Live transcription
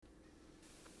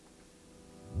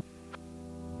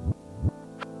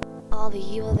all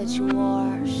the evil that you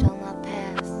wore shall not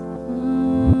pass.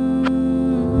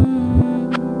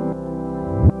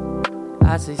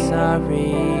 I say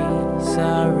sorry,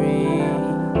 sorry.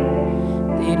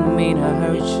 Didn't mean to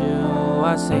hurt you.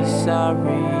 I say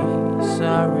sorry,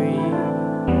 sorry.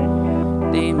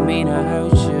 Didn't mean to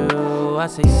hurt you. I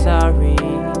say sorry,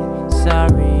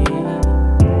 sorry.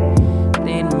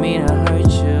 Didn't mean to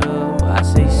hurt you. I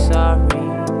say sorry,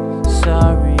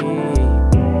 sorry.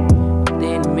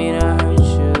 Didn't mean to hurt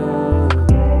you.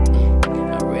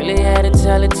 I really had to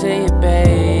tell it to you,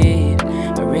 babe.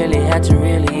 I really had to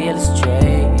really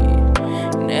illustrate.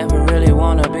 Never really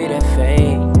wanna be that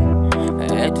fake.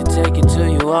 I had to take it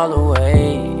to you all the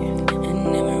way. I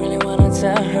never really wanted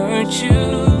to hurt you.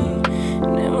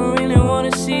 Never really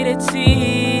wanna see the tears.